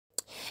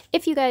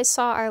If you guys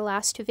saw our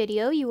last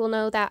video, you will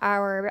know that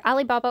our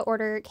Alibaba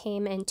order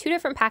came in 2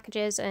 different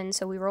packages, and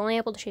so we were only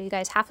able to show you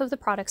guys half of the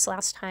products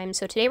last time.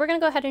 So today we're going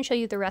to go ahead and show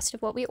you the rest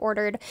of what we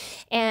ordered,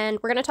 and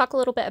we're going to talk a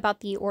little bit about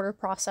the order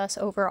process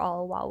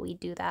overall while we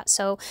do that.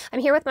 So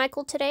I'm here with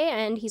Michael today,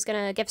 and he's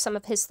going to give some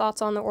of his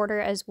thoughts on the order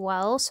as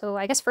well. So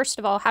I guess first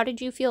of all, how did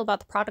you feel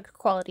about the product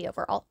quality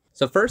overall?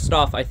 So first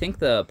off, I think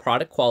the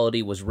product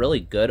quality was really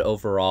good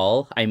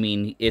overall. I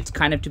mean, it's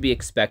kind of to be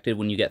expected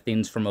when you get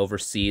things from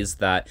overseas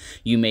that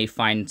you may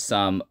find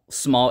some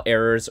small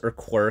errors or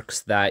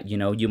quirks that,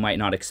 you might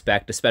not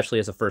expect, especially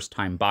as a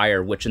first-time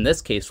buyer, which in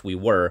this case we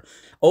were.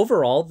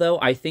 Overall, though,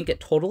 I think it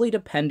totally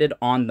depended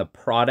on the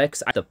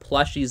products. The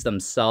plushies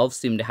themselves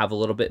seemed to have a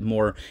little bit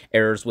more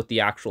errors with the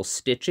actual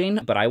stitching,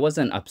 but I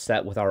wasn't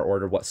upset with our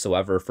order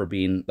whatsoever for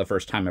being the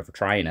first time ever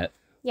trying it.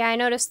 Yeah, I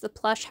noticed the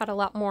plush had a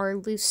lot more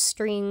loose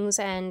strings,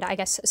 and I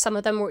guess some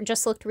of them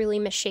just looked really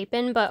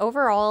misshapen, but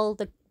overall,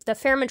 the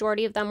fair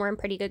majority of them were in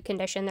pretty good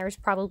condition. There was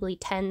probably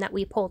 10 that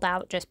we pulled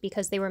out just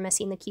because they were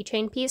missing the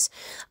keychain piece,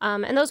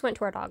 and those went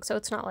to our dog, so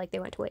it's not like they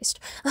went to waste.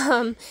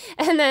 And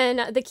then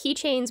the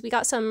keychains, we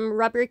got some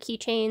rubber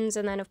keychains,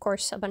 and then, of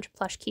course, a bunch of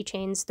plush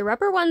keychains. The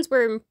rubber ones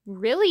were in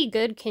really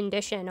good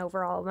condition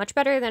overall, much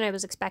better than I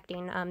was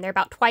expecting. They're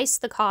about twice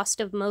the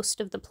cost of most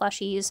of the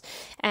plushies,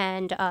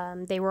 and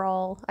they were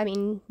all, I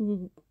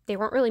mean, they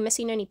weren't really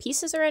missing any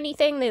pieces or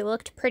anything. They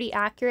looked pretty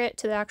accurate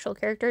to the actual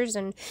characters,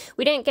 and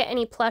we didn't get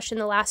any plush in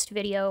the last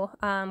video.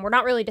 We're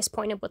not really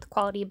disappointed with the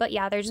quality, but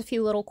yeah, there's a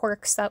few little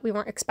quirks that we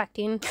weren't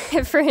expecting.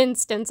 For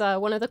instance,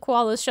 one of the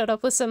koalas showed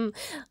up with some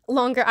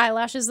longer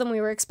eyelashes than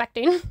we were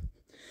expecting.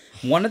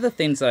 One of the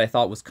things that I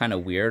thought was kind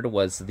of weird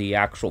was the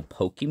actual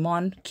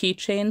Pokemon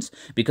keychains,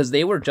 because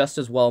they were just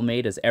as well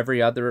made as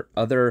every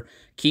other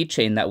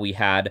keychain that we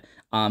had.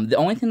 The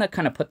only thing that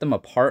kind of put them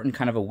apart in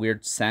kind of a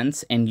weird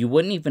sense, and you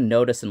wouldn't even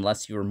notice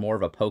unless you were more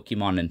of a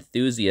Pokemon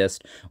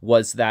enthusiast,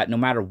 was that no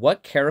matter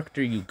what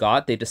character you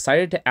got, they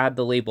decided to add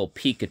the label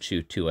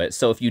Pikachu to it.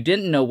 So if you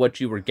didn't know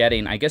what you were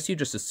getting, I guess you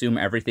just assume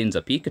everything's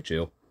a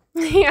Pikachu.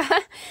 Yeah,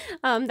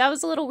 that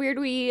was a little weird.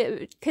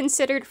 We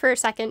considered for a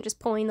second just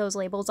pulling those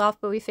labels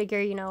off, but we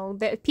figure,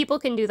 that people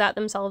can do that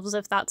themselves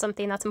if that's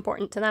something that's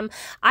important to them.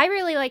 I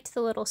really liked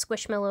the little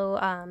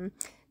Squishmallow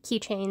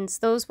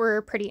keychains. Those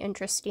were pretty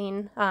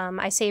interesting.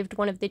 I saved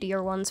one of the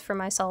deer ones for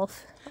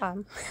myself.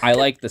 I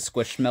like the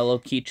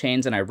Squishmallow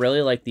keychains, and I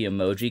really like the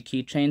emoji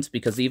keychains,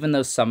 because even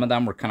though some of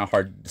them were kind of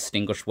hard to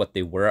distinguish what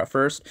they were at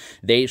first,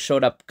 they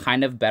showed up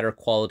kind of better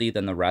quality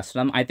than the rest of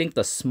them. I think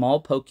the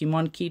small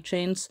Pokemon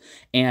keychains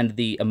and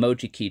the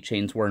emoji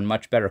keychains were in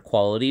much better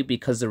quality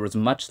because there was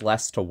much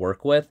less to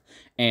work with,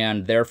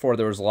 and therefore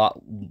there was a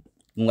lot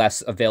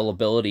less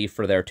availability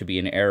for there to be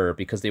an error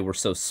because they were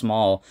so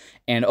small,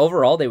 and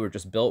overall they were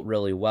just built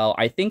really well.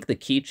 I think the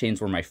keychains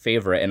were my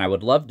favorite, and I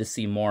would love to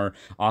see more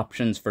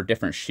options for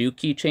different shoe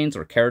keychains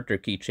or character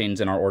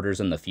keychains in our orders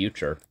in the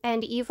future.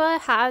 And Eva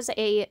has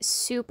a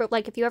super,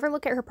 like, if you ever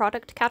look at her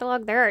product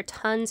catalog, there are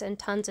tons and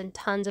tons and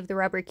tons of the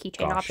rubber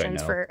keychain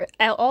options for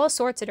all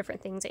sorts of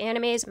different things,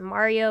 animes,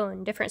 Mario,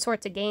 and different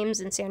sorts of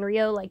games, and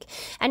Sanrio, like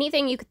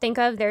anything you could think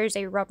of, there's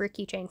a rubber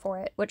keychain for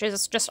it, which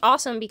is just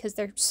awesome because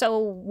they're so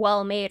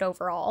well made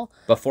overall.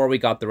 Before we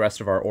got the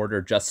rest of our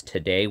order just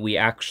today, we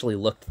actually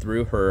looked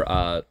through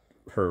her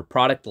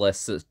product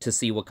list to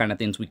see what kind of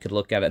things we could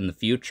look at in the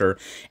future,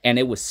 and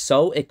it was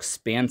so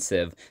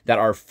expansive that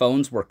our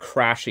phones were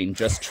crashing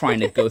just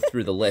trying to go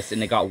through the list,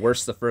 and it got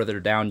worse the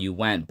further down you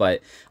went.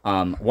 But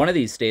one of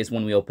these days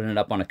when we open it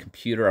up on a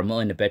computer, I'm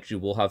willing to bet you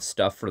we'll have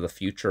stuff for the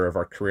future of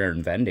our career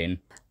in vending.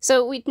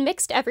 So we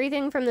mixed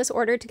everything from this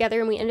order together,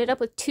 and we ended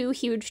up with 2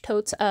 huge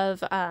totes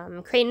of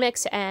crane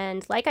mix,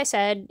 and like I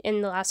said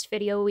in the last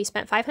video, we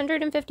spent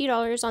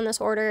 $550 on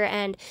this order,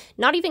 and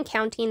not even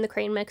counting the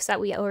crane mix that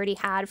we already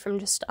had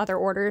from just other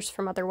orders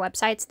from other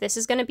websites, this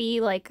is going to be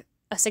like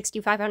a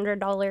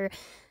 $6,500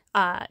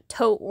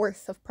 tote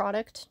worth of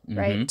product,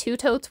 right? Mm-hmm. 2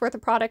 totes worth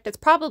of product. It's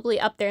probably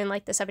up there in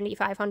like the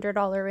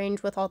 $7,500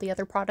 range with all the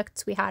other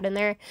products we had in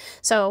there.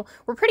 So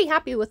we're pretty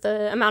happy with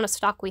the amount of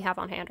stock we have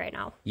on hand right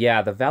now.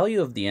 Yeah, the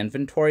value of the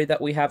inventory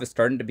that we have is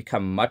starting to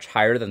become much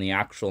higher than the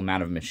actual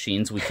amount of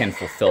machines we can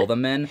fulfill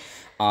them in.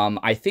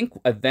 I think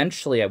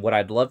eventually what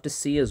I'd love to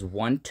see is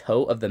 1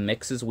 tote of the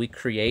mixes we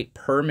create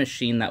per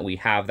machine that we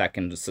have that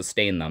can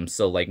sustain them.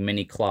 So like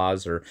mini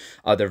claws or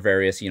other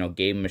various,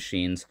 game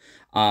machines.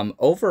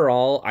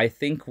 Overall, I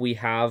think we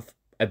have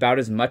about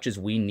as much as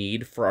we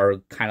need for our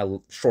kind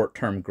of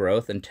short-term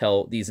growth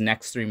until these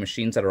next 3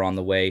 machines that are on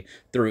the way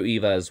through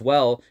Eva as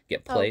well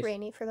get placed. Oh,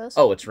 Rainy for those?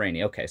 Oh, it's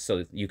Rainy. Okay,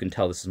 so you can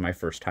tell this is my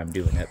first time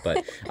doing it.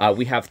 But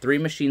we have 3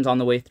 machines on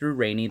the way through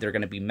Rainy. They're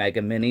going to be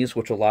Mega Minis,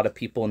 which a lot of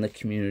people in the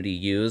community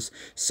use.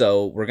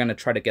 So we're going to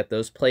try to get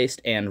those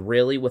placed. And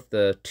really, with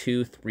the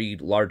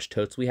 2-3 large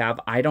totes we have,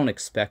 I don't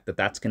expect that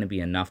that's going to be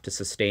enough to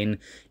sustain,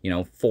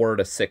 4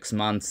 to 6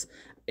 months.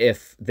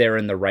 if they're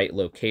in the right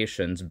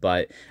locations.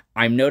 But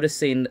I'm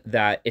noticing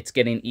that it's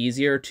getting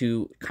easier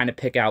to kind of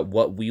pick out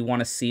what we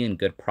want to see in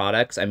good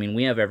products. I mean,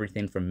 we have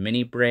everything from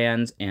mini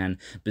brands and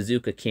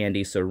bazooka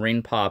candy, so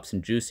ring pops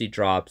and juicy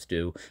drops,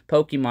 to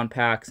Pokemon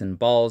packs and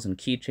balls and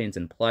keychains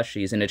and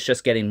plushies, and it's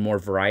just getting more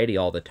variety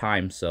all the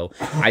time. So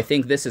I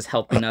think this is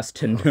helping us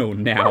to know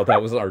now.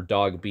 That was our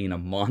dog being a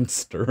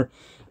monster.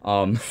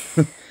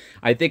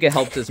 I think it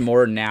helps us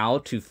more now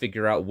to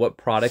figure out what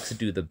products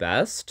do the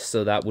best,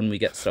 so that when we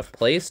get stuff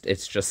placed,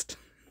 it's just,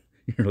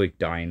 you're like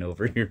dying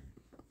over here.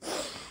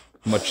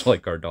 Much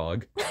like our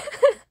dog.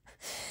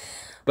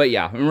 But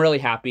yeah, I'm really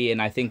happy, and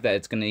I think that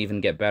it's going to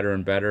even get better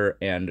and better,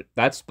 and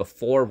that's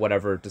before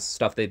whatever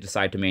stuff they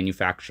decide to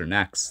manufacture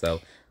next,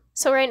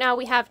 So right now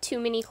we have 2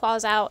 mini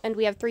claws out, and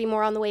we have 3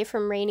 more on the way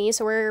from Rainy.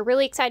 So we're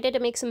really excited to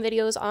make some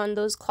videos on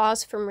those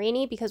claws from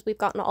Rainy, because we've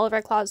gotten all of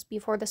our claws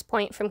before this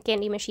point from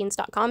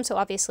candymachines.com. So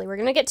obviously we're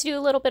going to get to do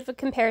a little bit of a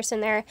comparison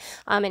there,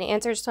 and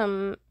answer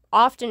some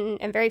often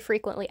and very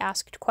frequently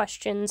asked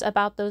questions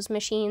about those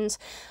machines.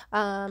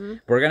 We're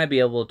going to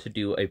be able to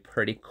do a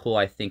pretty cool,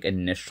 I think,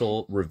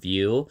 initial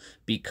review,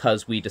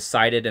 because we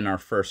decided in our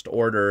first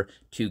order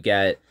to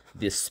get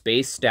the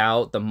spaced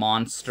out, the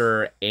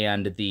monster,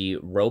 and the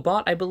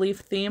robot, I believe,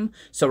 theme.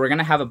 So we're going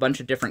to have a bunch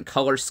of different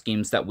color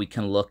schemes that we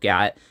can look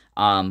at,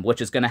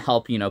 which is going to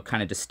help, you know,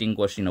 kind of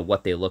distinguish, you know,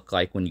 what they look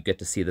like when you get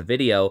to see the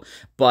video.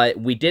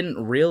 But we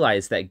didn't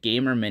realize that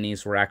gamer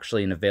minis were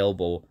actually an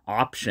available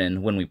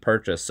option when we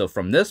purchased. So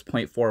from this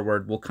point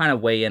forward, we'll kind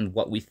of weigh in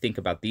what we think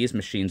about these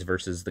machines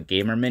versus the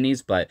gamer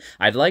minis. But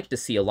I'd like to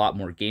see a lot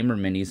more gamer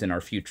minis in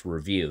our future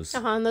reviews.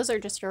 And those are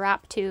just a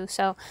wrap too.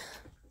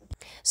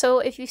 So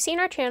if you've seen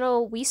our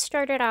channel, we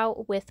started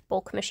out with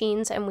bulk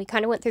machines, and we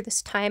kind of went through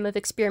this time of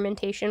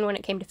experimentation when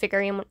it came to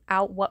figuring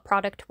out what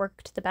product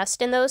worked the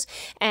best in those.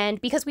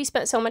 And because we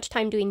spent so much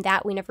time doing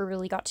that, we never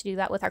really got to do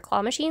that with our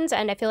claw machines.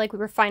 And I feel like we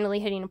were finally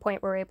hitting a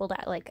point where we're able to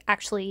like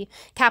actually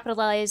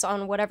capitalize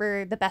on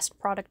whatever the best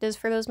product is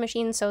for those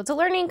machines. So it's a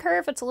learning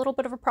curve. It's a little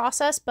bit of a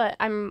process, but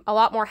I'm a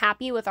lot more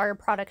happy with our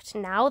product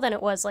now than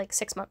it was like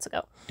 6 months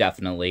ago.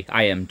 Definitely.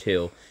 I am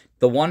too.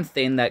 The one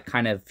thing that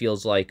kind of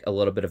feels like a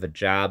little bit of a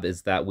jab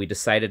is that we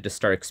decided to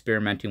start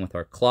experimenting with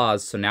our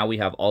claws. So now we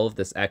have all of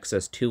this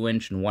excess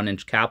 2-inch and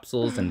 1-inch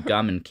capsules and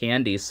gum and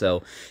candy.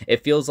 So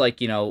it feels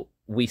like, you know,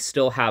 we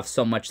still have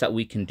so much that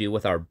we can do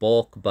with our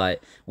bulk,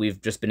 but we've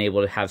just been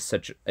able to have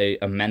such an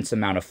immense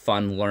amount of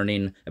fun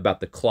learning about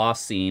the claw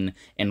scene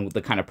and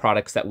the kind of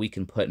products that we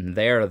can put in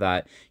there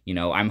that, you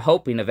know, I'm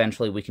hoping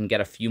eventually we can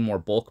get a few more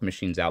bulk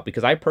machines out,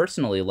 because I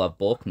personally love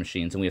bulk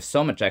machines and we have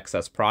so much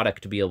excess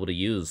product to be able to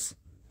use.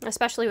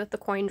 Especially with the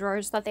coin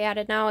drawers that they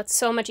added now. It's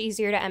so much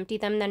easier to empty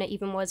them than it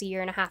even was a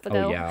year and a half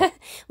ago. Oh, yeah.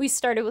 We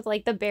started with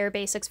like the bare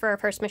basics for our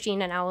first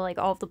machine, and now like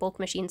all of the bulk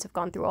machines have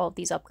gone through all of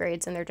these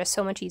upgrades, and they're just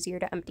so much easier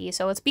to empty.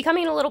 So it's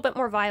becoming a little bit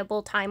more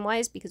viable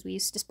time-wise, because we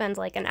used to spend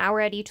like an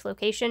hour at each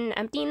location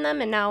emptying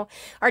them, and now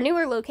our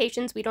newer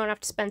locations we don't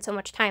have to spend so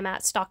much time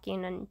at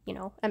stocking and, you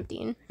know,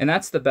 emptying. And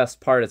that's the best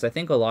part, is I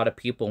think a lot of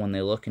people, when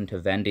they look into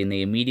vending,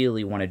 they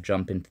immediately want to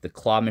jump into the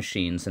claw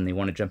machines and they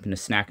want to jump into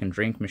snack and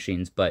drink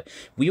machines, but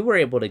we were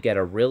able to get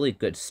a really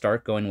good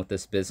start going with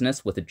this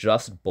business with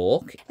just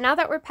bulk. Now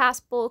that we're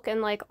past bulk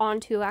and like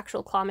onto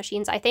actual claw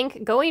machines, I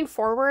think going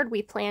forward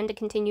we plan to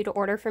continue to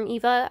order from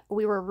Eva.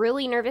 We were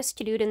really nervous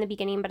to do it in the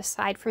beginning, but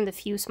aside from the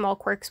few small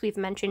quirks we've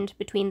mentioned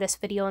between this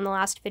video and the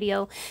last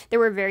video, there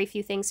were very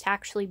few things to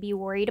actually be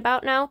worried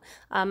about now.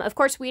 Of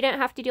course, we didn't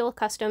have to deal with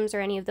customs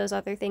or any of those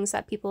other things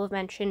that people have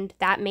mentioned.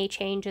 That may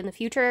change in the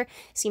future.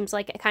 Seems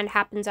like it kind of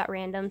happens at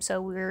random, so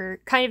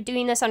we're kind of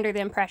doing this under the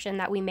impression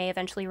that we may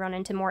eventually run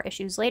into more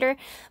issues later,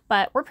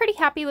 but we're pretty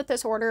happy with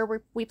this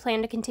order. We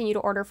plan to continue to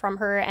order from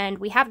her, and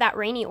we have that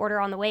Rainy order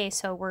on the way,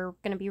 so we're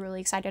going to be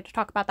really excited to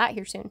talk about that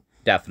here soon.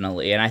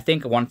 Definitely. And I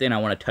think one thing I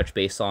want to touch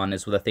base on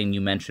is the thing you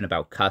mentioned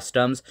about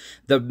customs.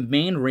 The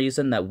main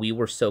reason that we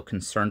were so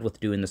concerned with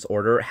doing this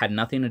order had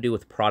nothing to do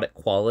with product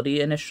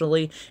quality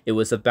initially. It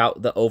was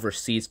about the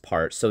overseas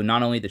part. So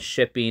not only the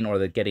shipping or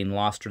the getting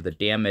lost or the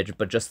damage,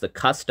 but just the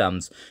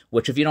customs,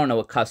 which if you don't know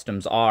what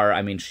customs are,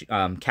 I mean,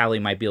 Callie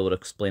might be able to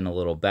explain a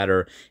little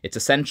better. It's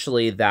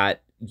essentially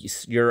that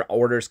your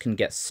orders can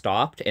get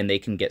stopped and they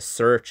can get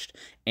searched,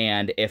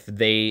 and if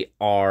they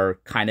are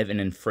kind of an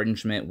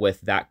infringement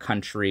with that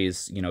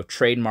country's, you know,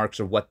 trademarks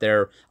or what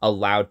they're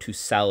allowed to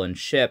sell and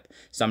ship,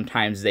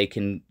 sometimes they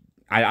can,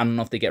 I don't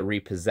know if they get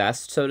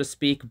repossessed, so to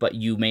speak, but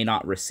you may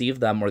not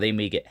receive them, or they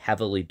may get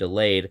heavily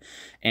delayed.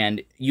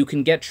 And you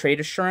can get trade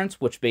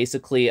assurance, which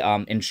basically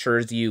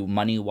insures you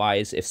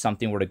money-wise if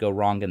something were to go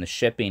wrong in the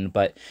shipping.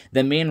 But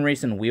the main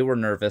reason we were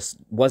nervous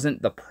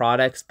wasn't the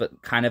products,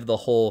 but kind of the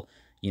whole,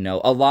 you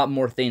know, a lot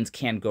more things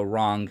can go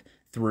wrong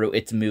through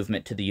its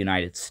movement to the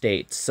United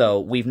States. So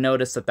we've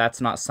noticed that that's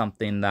not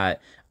something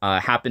that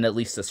happened at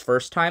least this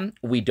first time.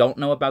 We don't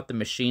know about the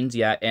machines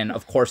yet, and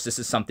of course this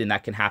is something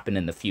that can happen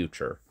in the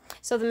future.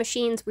 So the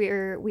machines,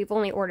 we've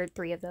only ordered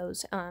 3 of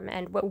those,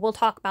 and we'll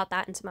talk about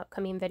that in some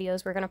upcoming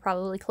videos. We're going to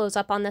probably close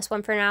up on this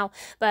one for now,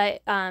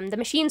 but the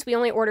machines, we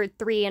only ordered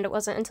 3, and it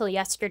wasn't until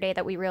yesterday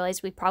that we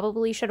realized we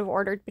probably should have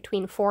ordered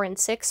between 4 and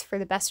 6 for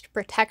the best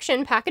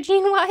protection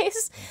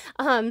packaging-wise.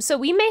 So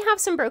we may have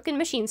some broken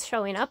machines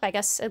showing up. I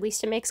guess at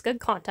least it makes good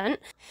content.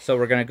 So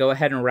we're going to go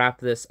ahead and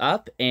wrap this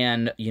up,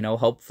 and, you know,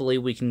 hopefully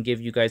we can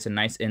give you guys a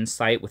nice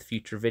insight with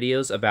future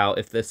videos about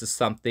if this is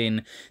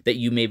something that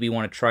you maybe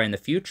want to try in the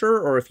future,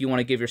 or if you want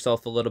to give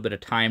yourself a little bit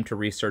of time to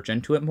research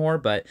into it more.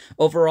 But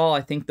overall,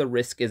 I think the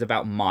risk is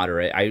about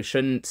moderate. I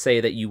shouldn't say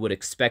that you would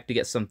expect to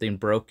get something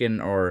broken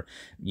or,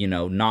 you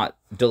know, not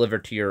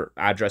delivered to your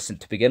address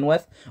to begin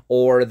with,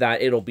 or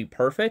that it'll be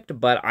perfect.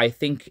 But I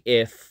think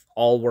if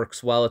all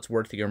works well, it's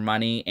worth your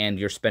money, and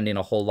you're spending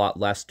a whole lot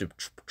less to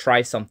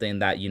try something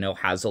that, you know,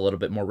 has a little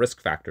bit more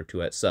risk factor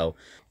to it. So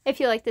if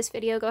you like this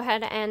video, go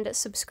ahead and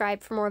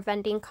subscribe for more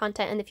vending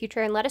content in the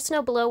future, and let us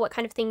know below what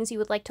kind of things you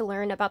would like to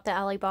learn about the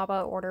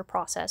Alibaba order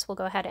process. We'll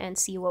go ahead and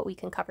see what we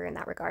can cover in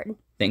that regard.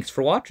 Thanks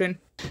for watching.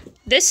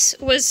 This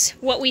was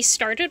what we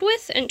started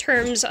with in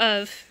terms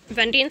of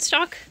vending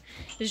stock.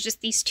 It was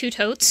just these 2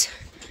 totes.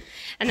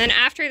 And then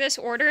after this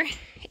order,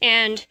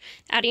 and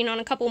adding on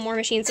a couple more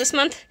machines this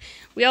month,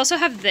 we also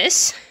have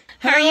this.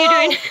 How are you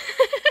doing?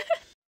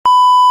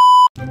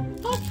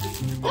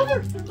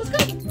 Over! Let's go!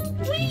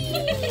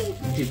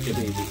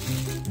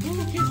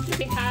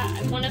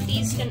 One of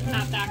these didn't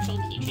have the actual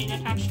keychain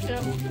attached to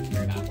it. We'll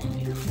figure it out when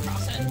we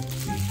cross it.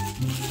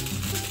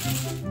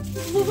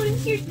 What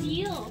is your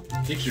deal?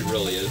 I think she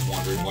really is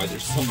wondering why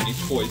there's so many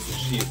toys that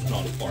she is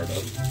not a part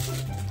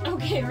of.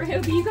 Okay,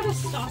 Ryobi, you gotta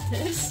stop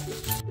this.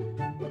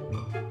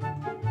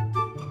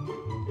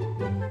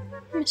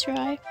 Miss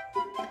Rai,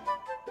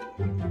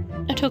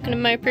 a token of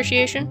my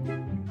appreciation.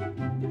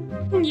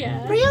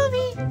 Yeah.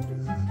 Ryobi!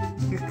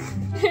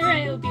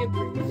 Ryobi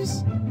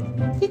approves.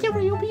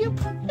 Ryobi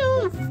approves.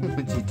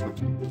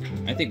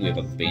 I think we have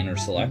a banner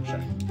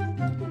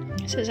selection.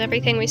 This is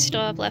everything we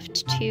still have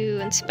left to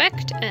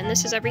inspect, and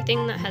this is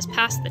everything that has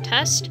passed the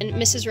test. And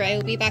Mrs.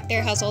 Ryobi back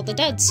there has all the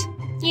duds.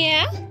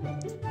 Yeah?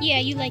 Yeah,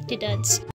 you like the duds.